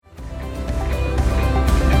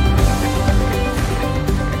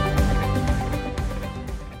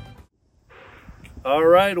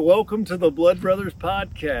right, welcome to the Blood Brothers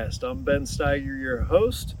podcast. I'm Ben Steiger, your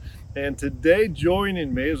host, and today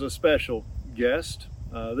joining me is a special guest.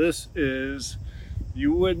 This is,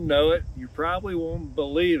 you wouldn't know it, you probably won't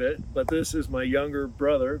believe it, but this is my younger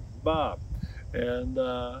brother, Bob. And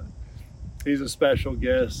he's a special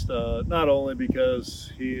guest, not only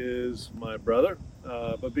because he is my brother,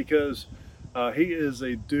 but because he is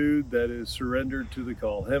a dude that is surrendered to the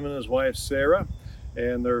call. Him and his wife, Sarah,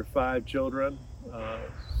 and their 5 children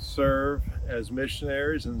serve as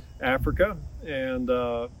missionaries in Africa, and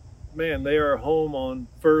man, they are home on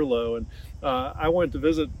furlough. And I went to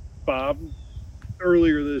visit Bob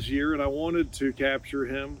earlier this year, and I wanted to capture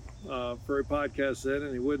him for a podcast then,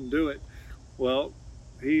 and he wouldn't do it. Well,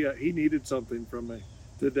 he needed something from me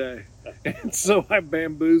today, and so I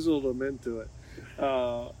bamboozled him into it.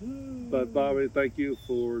 But Bobby, thank you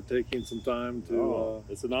for taking some time to.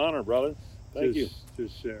 It's an honor, brother. Thank you.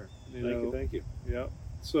 Just share. Thank you. Yeah.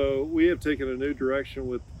 So we have taken a new direction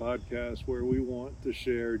with the podcast where we want to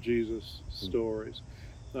share Jesus stories.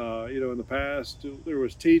 In the past there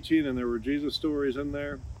was teaching and there were Jesus stories in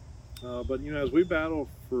there, but as we battle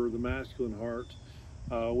for the masculine heart,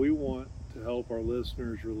 we want to help our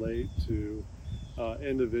listeners relate to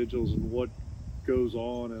individuals and what goes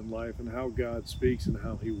on in life and how God speaks and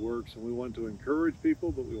how he works. And we want to encourage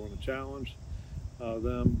people, but we want to challenge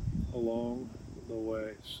them along the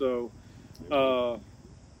way. So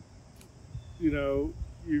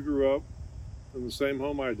you grew up in the same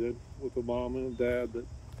home I did, with a mom and a dad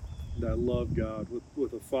that loved God,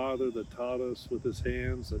 with a father that taught us with his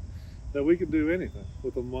hands that we could do anything,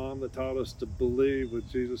 with a mom that taught us to believe with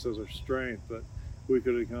Jesus as our strength that we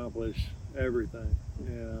could accomplish everything.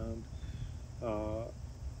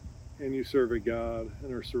 And you serve a God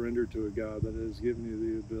and are surrendered to a God that has given you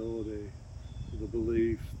the ability, the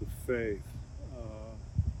belief, the faith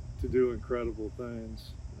to do incredible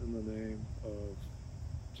things in the name of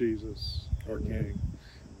Jesus, our King.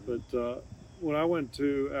 But when I went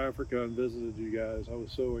to Africa and visited you guys, I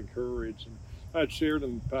was so encouraged. And I'd shared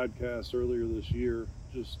in the podcast earlier this year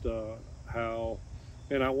just how,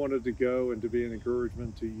 and I wanted to go and to be an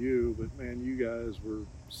encouragement to you, but man, you guys were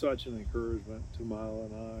such an encouragement to Mila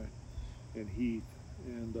and I and Heath,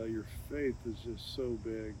 and your faith is just so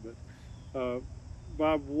big. But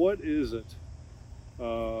Bob, what is it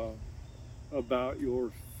about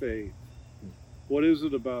your faith? What is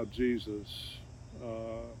it about Jesus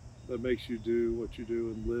that makes you do what you do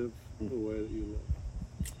and live the way that you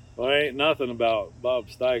live? Well, ain't nothing about Bob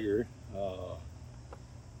Steiger.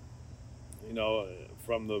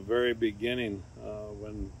 From the very beginning,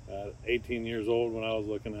 when at 18 years old, when I was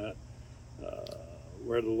looking at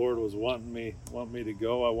where the Lord was wanting me to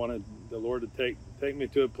go, I wanted the Lord to take me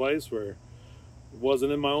to a place where it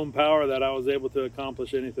wasn't in my own power that I was able to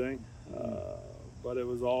accomplish anything, but it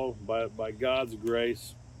was all by God's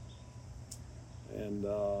grace. And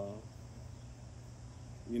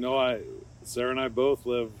Sarah and I both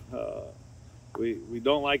live. We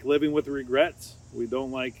don't like living with regrets. We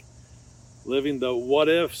don't like living the what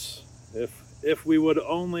ifs. If we would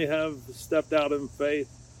only have stepped out in faith,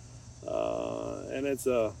 and it's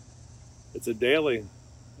a daily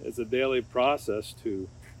process to,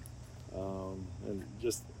 and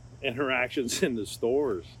just interactions in the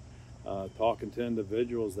stores, talking to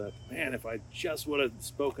individuals that, man, if I just would have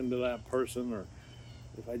spoken to that person, or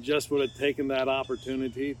if I just would have taken that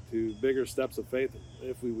opportunity to bigger steps of faith,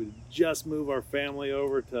 if we would just move our family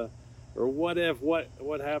over to, or what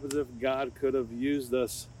happens if God could have used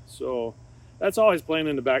us? So that's always playing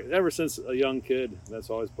in the back, ever since a young kid, that's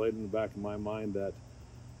always played in the back of my mind, that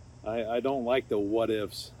I don't like the what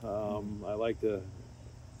ifs. I like to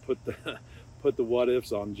put the what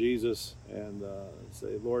ifs on Jesus and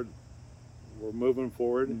say, Lord, we're moving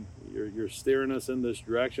forward. You're steering us in this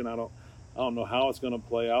direction. I don't know how it's going to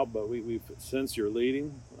play out, but we sense your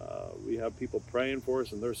leading. We have people praying for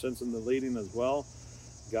us, and they're sensing the leading as well,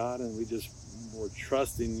 God. And we're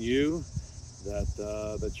trusting you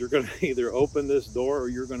that you're going to either open this door or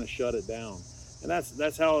you're going to shut it down. And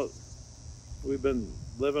that's how we've been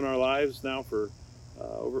living our lives now for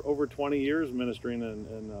over 20 years, ministering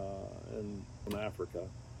in Africa.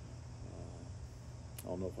 I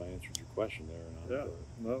don't know if I answered your question there or not. Yeah,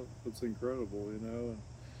 no, it's incredible, and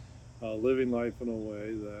living life in a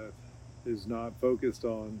way that is not focused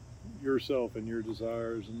on yourself and your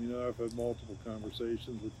desires. And I've had multiple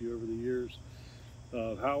conversations with you over the years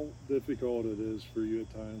of how difficult it is for you at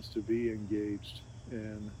times to be engaged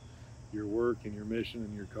in your work and your mission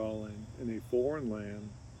and your calling in a foreign land,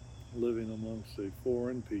 living amongst a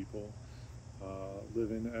foreign people,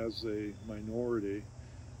 living as a minority,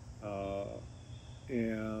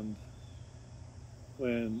 and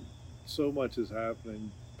when so much is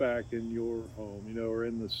happening back in your home, or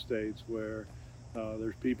in the States, where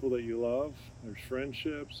there's people that you love, there's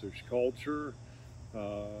friendships, there's culture.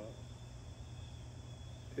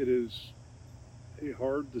 It is a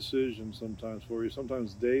hard decision sometimes for you,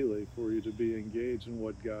 sometimes daily, for you to be engaged in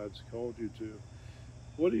what God's called you to.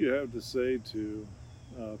 What do you have to say to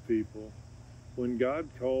people when God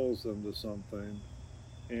calls them to something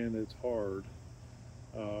and it's hard?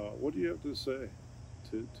 What do you have to say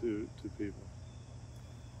to people?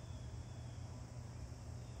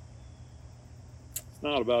 It's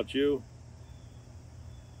not about you.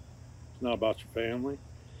 It's not about your family.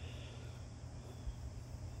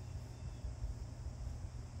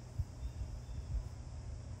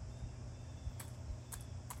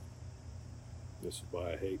 This is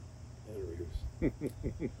why I hate interviews.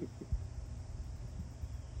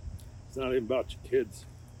 It's not even about your kids.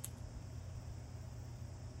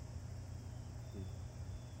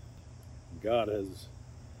 God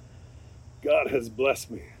has blessed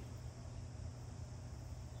me.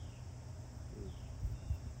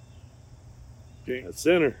 A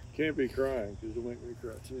sinner Can't be crying, because you'll make me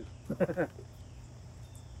cry too.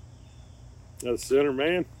 A sinner,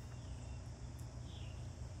 man.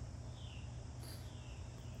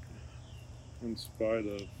 In spite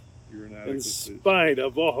of your In inadequacies. spite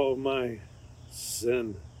of all my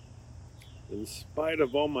sin, in spite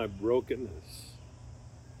of all my brokenness,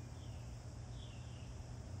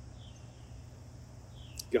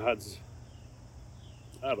 God's,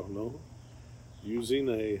 I don't know, using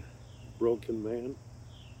a broken man,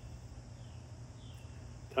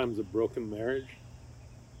 times of broken marriage,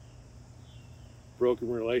 broken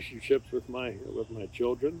relationships with my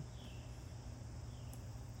children.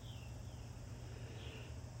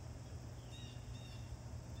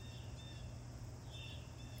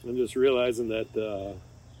 I'm just realizing that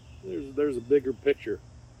there's a bigger picture.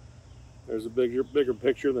 There's a bigger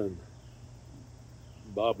picture than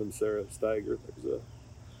Bob and Sarah Steiger.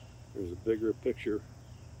 There's a bigger picture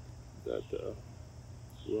that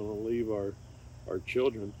we want to leave our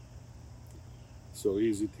children. So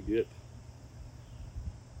easy to get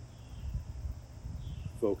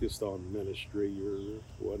focused on ministry or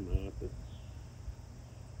whatnot.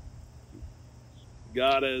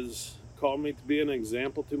 God has called me to be an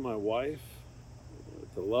example to my wife,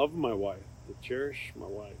 to love my wife, to cherish my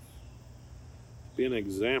wife, to be an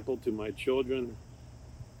example to my children.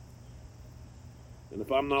 And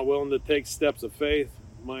if I'm not willing to take steps of faith,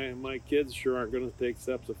 my kids sure aren't going to take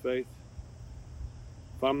steps of faith.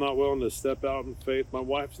 If I'm not willing to step out in faith, my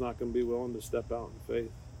wife's not going to be willing to step out in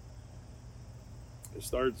faith. It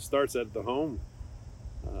starts at the home.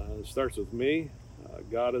 It starts with me.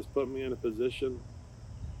 God has put me in a position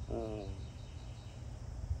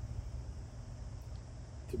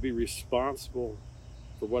to be responsible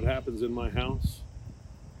for what happens in my house.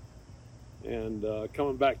 And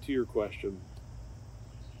coming back to your question,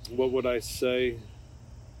 what would I say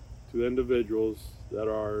to individuals that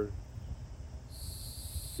are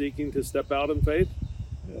seeking to step out in faith?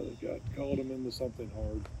 Yeah, that God called them into something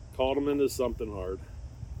hard. Called them into something hard.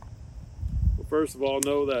 Well, first of all,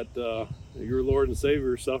 know that your Lord and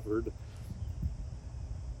Savior suffered.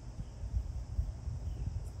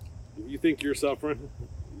 If you think you're suffering,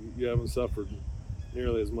 you haven't suffered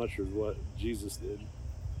nearly as much as what Jesus did.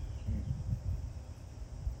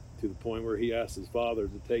 To the point where he asked his Father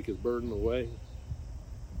to take his burden away.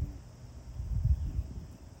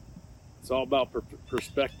 It's all about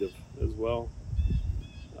perspective as well.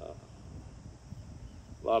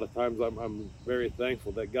 A lot of times I'm very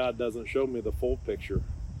thankful that God doesn't show me the full picture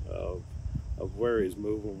of where he's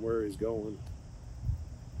moving, where he's going.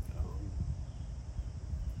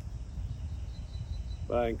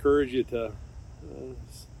 But I encourage you to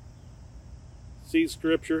see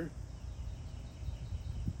Scripture,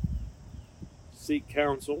 seek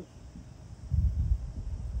counsel,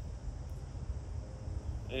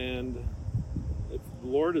 and if the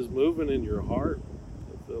Lord is moving in your heart,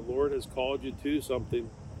 if the Lord has called you to something,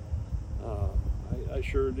 I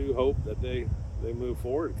sure do hope that they move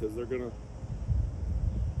forward, because they're gonna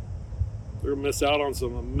miss out on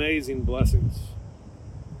some amazing blessings,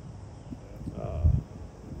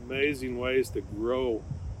 amazing ways to grow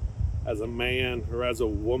as a man or as a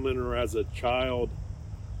woman or as a child,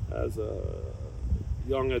 as a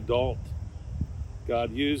young adult.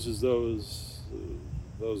 God uses those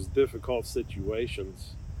difficult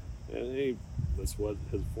situations, and that's what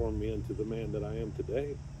has formed me into the man that I am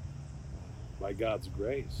today, by God's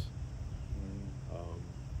grace.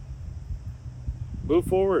 Move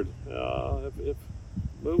forward.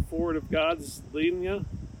 Move forward if God's leading you.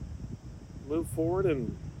 Move forward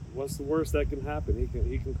and what's the worst that can happen?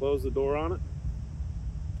 He can close the door on it.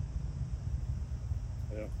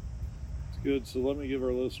 Yeah, it's good. So let me give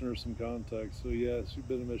our listeners some context. So yes, you've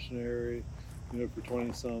been a missionary, for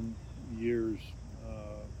 20 some years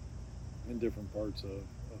in different parts of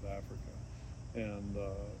Africa, and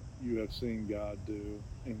you have seen God do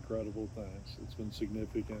incredible things. It's been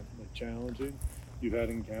significantly challenging. You've had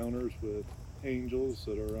encounters with angels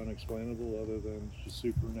that are unexplainable, other than just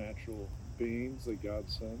supernatural beings that God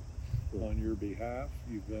sent on your behalf.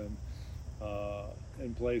 You've been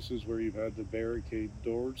in places where you've had to barricade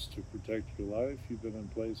doors to protect your life. You've been in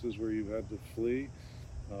places where you've had to flee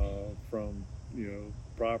from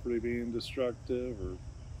property being destructive, or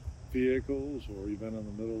vehicles, or you've been in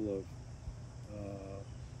the middle of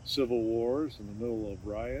civil wars, in the middle of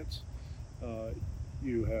riots.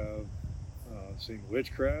 You have seen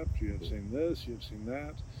witchcraft, you have seen this, you have seen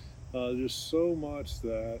that. There's so much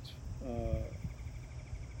that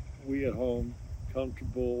we at home,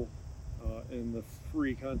 comfortable in the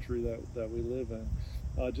free country that we live in,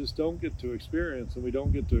 just don't get to experience. And we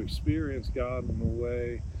don't get to experience God in the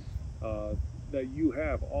way that you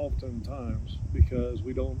have oftentimes, because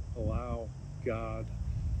we don't allow God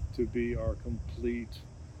to be our complete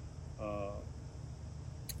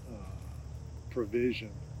provision.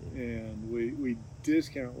 And we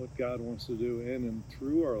discount what God wants to do in and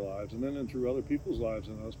through our lives, and then and through other people's lives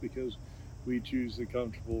in us, because we choose the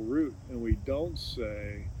comfortable route. And we don't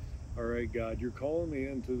say, all right, God, you're calling me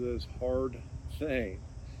into this hard thing.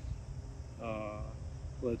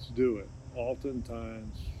 Let's do it.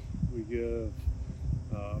 Oftentimes we give,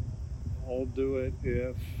 I'll do it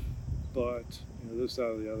if, but, this, that,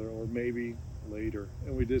 or the other, or maybe later.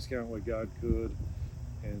 And we discount what God could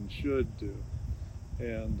and should do.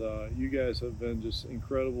 And you guys have been just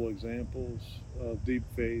incredible examples of deep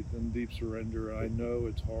faith and deep surrender. I know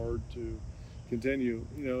it's hard to continue,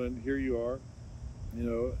 and here you are,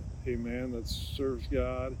 a man that serves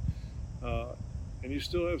God, and you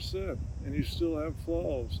still have sin, and you still have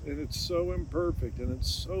flaws, and it's so imperfect, and it's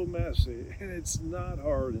so messy, and it's not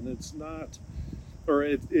hard, and it's not, or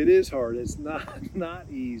it is hard, it's not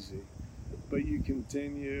easy, but you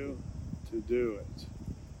continue to do it.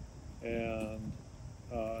 And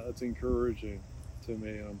that's encouraging to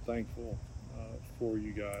me, and I'm thankful for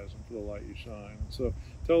you guys and for the light you shine. So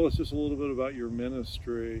tell us just a little bit about your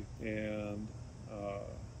ministry and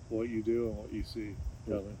what you do and what you see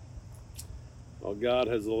coming. Well, God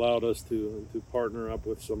has allowed us to partner up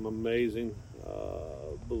with some amazing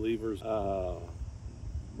believers.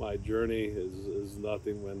 My journey is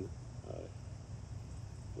nothing when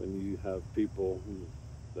you have people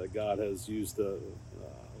that God has used to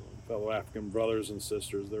fellow African brothers and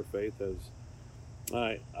sisters. Their faith has.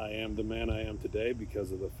 I am the man I am today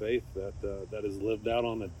because of the faith that is lived out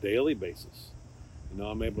on a daily basis.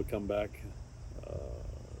 I'm able to come back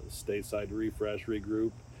stateside to refresh,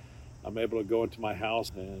 regroup. I'm able to go into my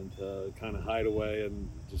house and kind of hide away and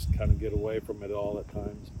just kind of get away from it all at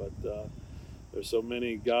times. But there's so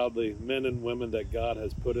many godly men and women that God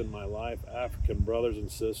has put in my life, African brothers and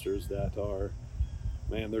sisters that are,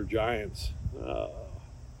 man, they're giants.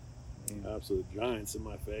 Absolute giants in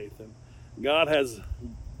my faith. And God has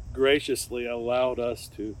graciously allowed us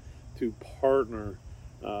to partner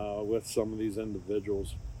with some of these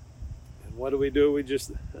individuals. And what do? We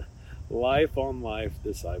just life on life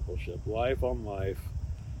discipleship, life on life,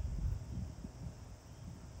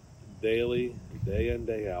 daily, day in,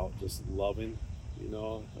 day out, just loving.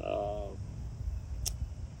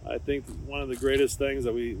 I think one of the greatest things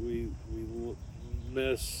that we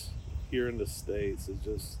miss here in the States is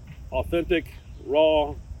just authentic,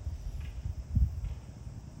 raw.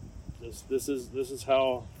 Just this is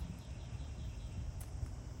how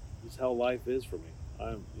life is for me.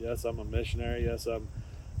 I'm a missionary. Yes, I'm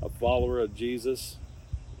a follower of Jesus,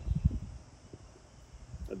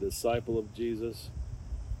 a disciple of Jesus.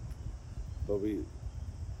 But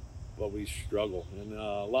we struggle, and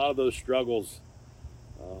a lot of those struggles,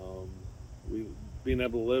 we being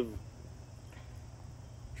able to live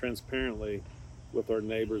transparently with our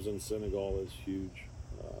neighbors in Senegal is huge.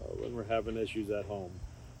 When we're having issues at home,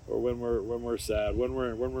 or when we're sad, when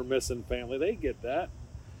we're missing family, they get that,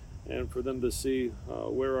 and for them to see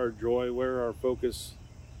where our joy, where our focus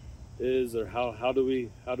is, or how do we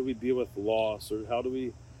deal with loss, or how do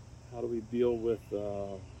we deal with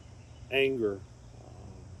anger.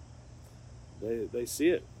 They see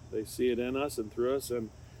it. They see it in us and through us, and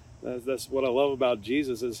that's what I love about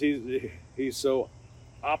Jesus. Is he's so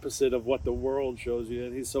opposite of what the world shows you,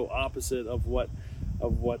 and he's so opposite of what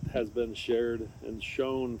has been shared and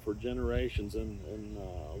shown for generations in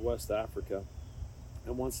West Africa.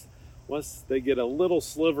 And once once they get a little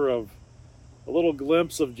sliver of, a little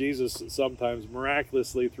glimpse of Jesus, sometimes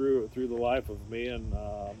miraculously through the life of me and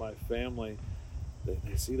my family,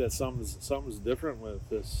 they see that something's different with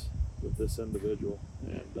this individual,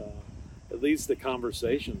 and it leads to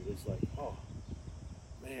conversations. It's like, oh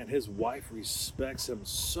man, his wife respects him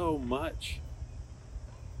so much.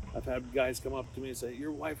 I've had guys come up to me and say,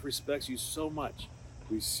 your wife respects you so much.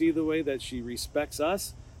 We see the way that she respects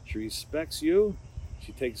us. She respects you.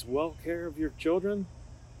 She takes well care of your children.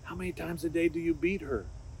 How many times a day do you beat her?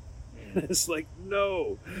 It's like,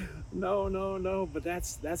 no. But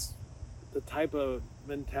that's the type of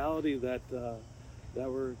mentality that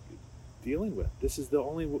we're dealing with. That's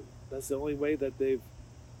the only way that they've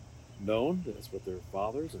known. That's what their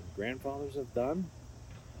fathers and grandfathers have done.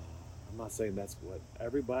 I'm not saying that's what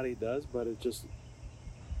everybody does, but it's just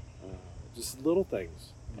little things.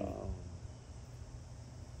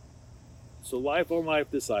 So life on life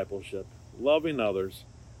discipleship, loving others,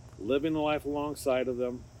 living a life alongside of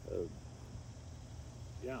them.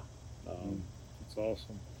 It's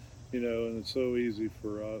awesome. And it's so easy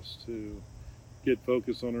for us to get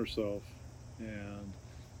focused on ourselves, and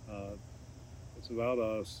it's about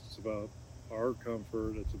us. It's about our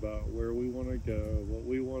comfort. It's about where we want to go, what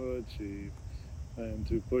we want to achieve, and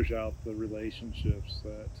to push out the relationships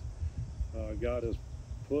that God has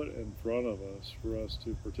put in front of us for us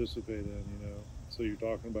to participate in. So you're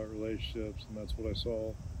talking about relationships, and that's what I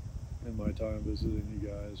saw in my time visiting you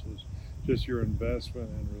guys, was just your investment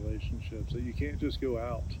in relationships, that you can't just go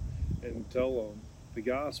out and tell them the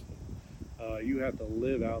gospel. You have to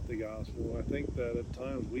live out the gospel. I think that at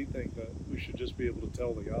times we think that we should just be able to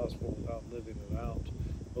tell the gospel without living it out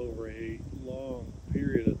over a long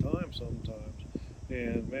period of time sometimes.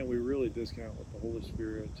 And man, we really discount what the Holy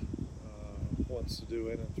Spirit wants to do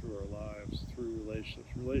in and through our lives, through relationships.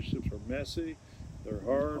 Relationships are messy, they're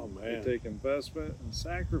hard, they take investment and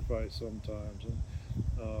sacrifice sometimes.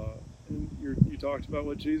 And you talked about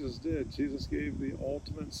what Jesus did. Jesus gave the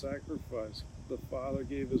ultimate sacrifice. The Father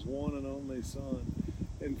gave his one and only Son.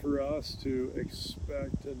 And for us to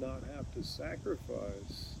expect to not have to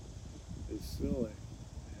sacrifice is silly.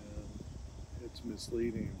 And it's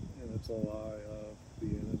misleading. And it's a lie of the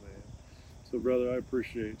enemy. So, brother, I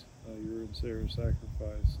appreciate your sincere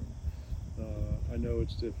sacrifice. And I know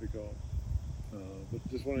it's difficult. But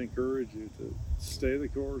just want to encourage you to stay the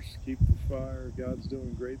course, keep the fire. God's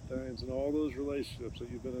doing great things, and all those relationships that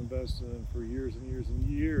you've been invested in for years and years and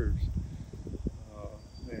years,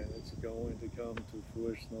 man, it's going to come to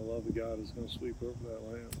fruition. The love of God is going to sweep over that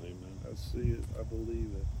land. Amen. I see it. I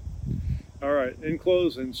believe it. All right, in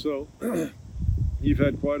closing, so you've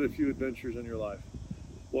had quite a few adventures in your life.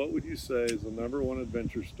 What would you say is the number one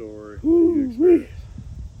adventure story that you experienced?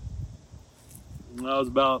 I was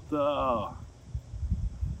about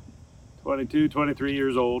 22, 23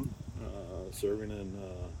 years old, serving in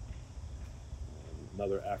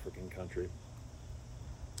another African country.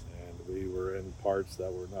 And we were in parts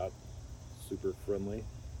that were not super friendly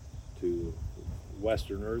to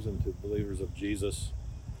Westerners and to believers of Jesus.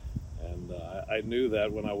 And I knew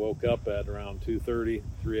that when I woke up at around 2:30,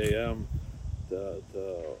 3 a.m.,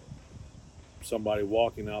 to somebody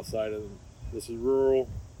walking outside of, this is rural,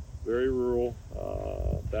 very rural,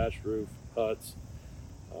 thatched roof huts.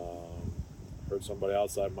 Heard somebody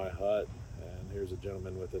outside my hut, and here's a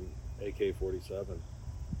gentleman with an AK-47.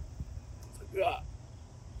 It's like, ah!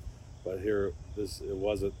 But here, it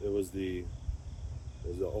was the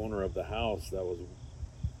owner of the house that was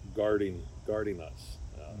guarding us.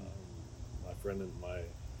 My friend and my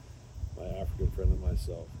African friend and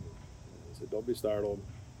myself. He said, "Don't be startled.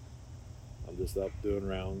 I'm just up doing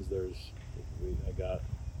rounds. I got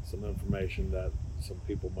some information that some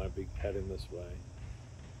people might be heading this way,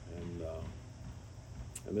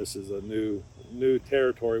 and this is a new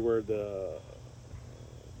territory where the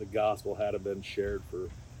gospel had been shared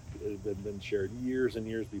it had been shared years and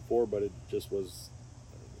years before, but it just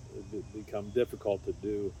it become difficult to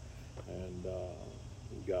do, and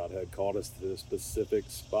God had called us to this specific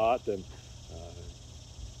spot, and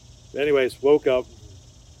anyways, woke up,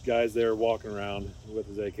 guys there walking around with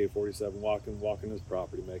his AK-47, walking his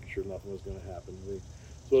property, making sure nothing was going to happen.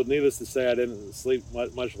 So needless to say, I didn't sleep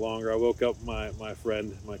much longer. I woke up my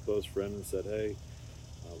close friend, and said, "Hey,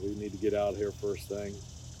 we need to get out of here first thing."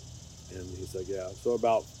 And he said, "Yeah." So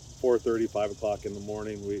about 4:30, 5 o'clock in the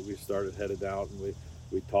morning, we started headed out, and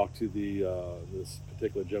we talked to this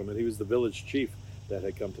particular gentleman. He was the village chief that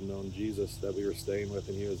had come to know Jesus that we were staying with,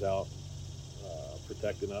 and he was out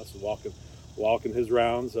protecting us, walking his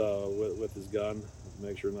rounds with his gun to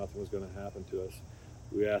make sure nothing was going to happen to us.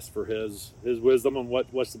 We asked for his wisdom on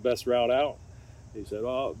what's the best route out, he said,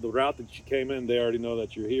 well, the route that you came in, they already know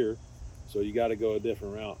that you're here, so you got to go a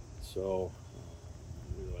different route. So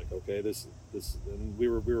we were like, okay, this, and we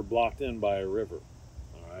were blocked in by a river,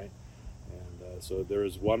 all right. And so there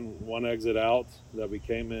was one exit out that we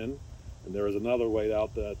came in, and there was another way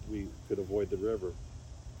out that we could avoid the river.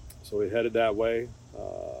 So we headed that way,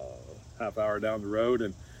 half hour down the road,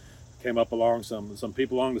 and came up along some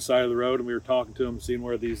people along the side of the road, and we were talking to them, seeing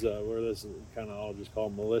where these where this kind of, I'll just call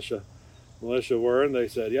them militia were, and they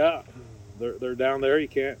said, yeah, they're down there. You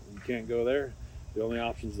can't go there. The only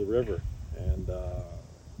option is the river. And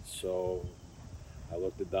so I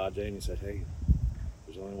looked at Dodge and he said, hey,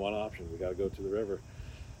 there's only one option. We got to go to the river.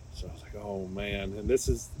 So I was like, oh man. And this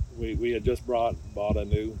is, we had just bought a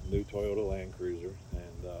new Toyota Land Cruiser,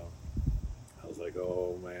 and I was like,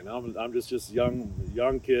 oh man, I'm just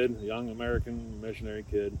young kid, young American missionary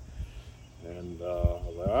kid. And I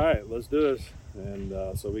was like, all right, let's do this.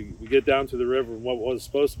 And so we get down to the river. What was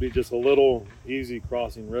supposed to be just a little easy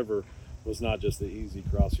crossing river was not just the easy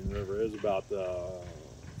crossing river. It was about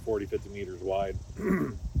 40-50 meters wide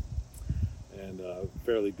and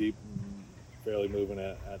fairly deep, fairly moving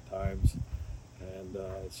at times. And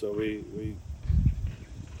so we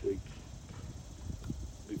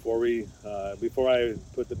before I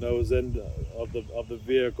put the nose end of the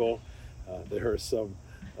vehicle, there were some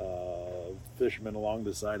fishermen along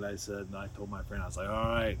the side. And I told my friend, I was like, all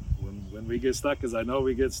right, when we get stuck, because I know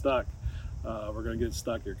we get stuck, we're gonna get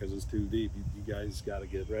stuck here because it's too deep. You guys got to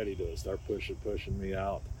get ready to start pushing me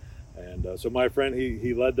out. And so my friend,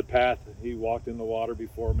 he led the path. He walked in the water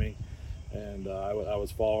before me, and I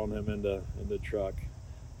was following him in the truck.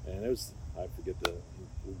 And it was, I forget the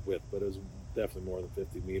width, but it was definitely more than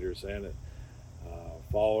 50 meters. And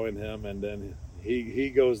following him, and then he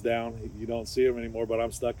goes down. You don't see him anymore, but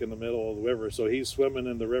I'm stuck in the middle of the river. So he's swimming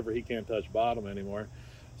in the river. He can't touch bottom anymore.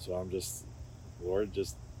 So I'm just, Lord,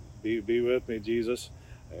 just be with me, Jesus,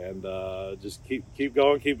 and just keep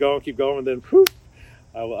going. And then whew,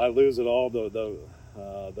 I lose it all.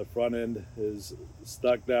 The front end is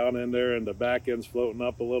stuck down in there, and the back end's floating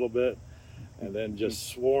up a little bit. And then just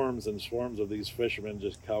swarms and swarms of these fishermen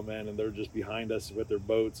just come in, and they're just behind us with their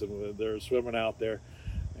boats, and they're swimming out there,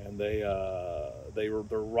 and they're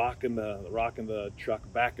rocking the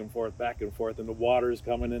truck back and forth, and the water's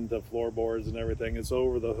coming into floorboards and everything. It's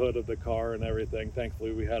over the hood of the car and everything.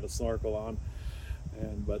 Thankfully, we had a snorkel on,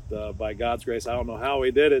 but by God's grace, I don't know how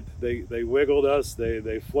we did it. They wiggled us,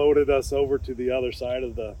 they floated us over to the other side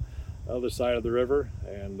of the river,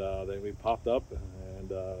 and then we popped up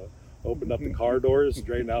and opened up the car doors,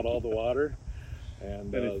 straightened out all the water,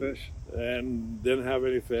 and any fish? And didn't have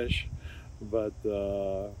any fish, but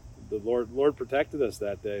the Lord protected us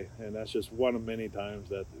that day, and that's just one of many times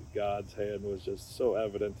that God's hand was just so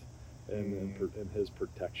evident in His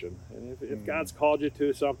protection. And if God's called you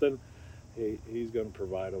to something, He's going to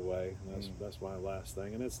provide a way. And that's my last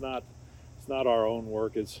thing. And it's not our own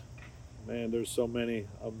work. It's, man, there's so many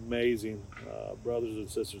amazing brothers and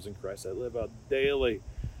sisters in Christ that live out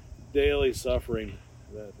daily suffering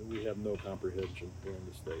that we have no comprehension here in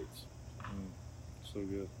the States. So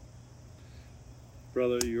good.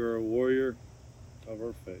 Brother, you're a warrior of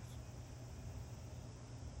our faith.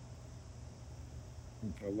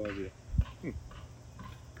 I love you.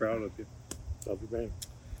 Proud of you. Love you, man.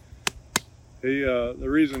 The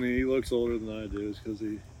reason he looks older than I do is because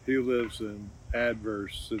he lives in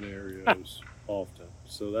adverse scenarios often.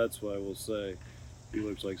 So that's why we'll say he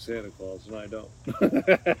looks like Santa Claus, and I don't.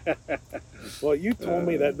 Well, you told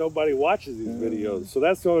me that nobody watches these videos, so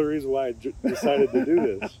that's the only reason why I decided to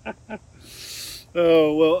do this.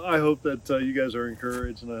 Oh, well, I hope that you guys are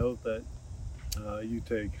encouraged, and I hope that you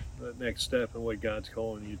take that next step in what God's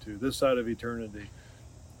calling you to. This side of eternity,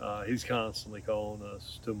 He's constantly calling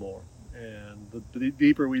us to more. And the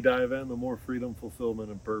deeper we dive in, the more freedom, fulfillment,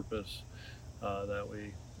 and purpose that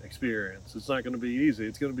we experience. It's not going to be easy.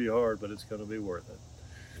 It's going to be hard, but it's going to be worth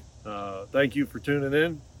it. Thank you for tuning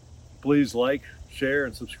in. Please like, share,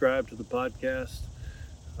 and subscribe to the podcast.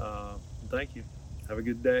 Thank you. Have a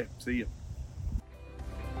good day. See you.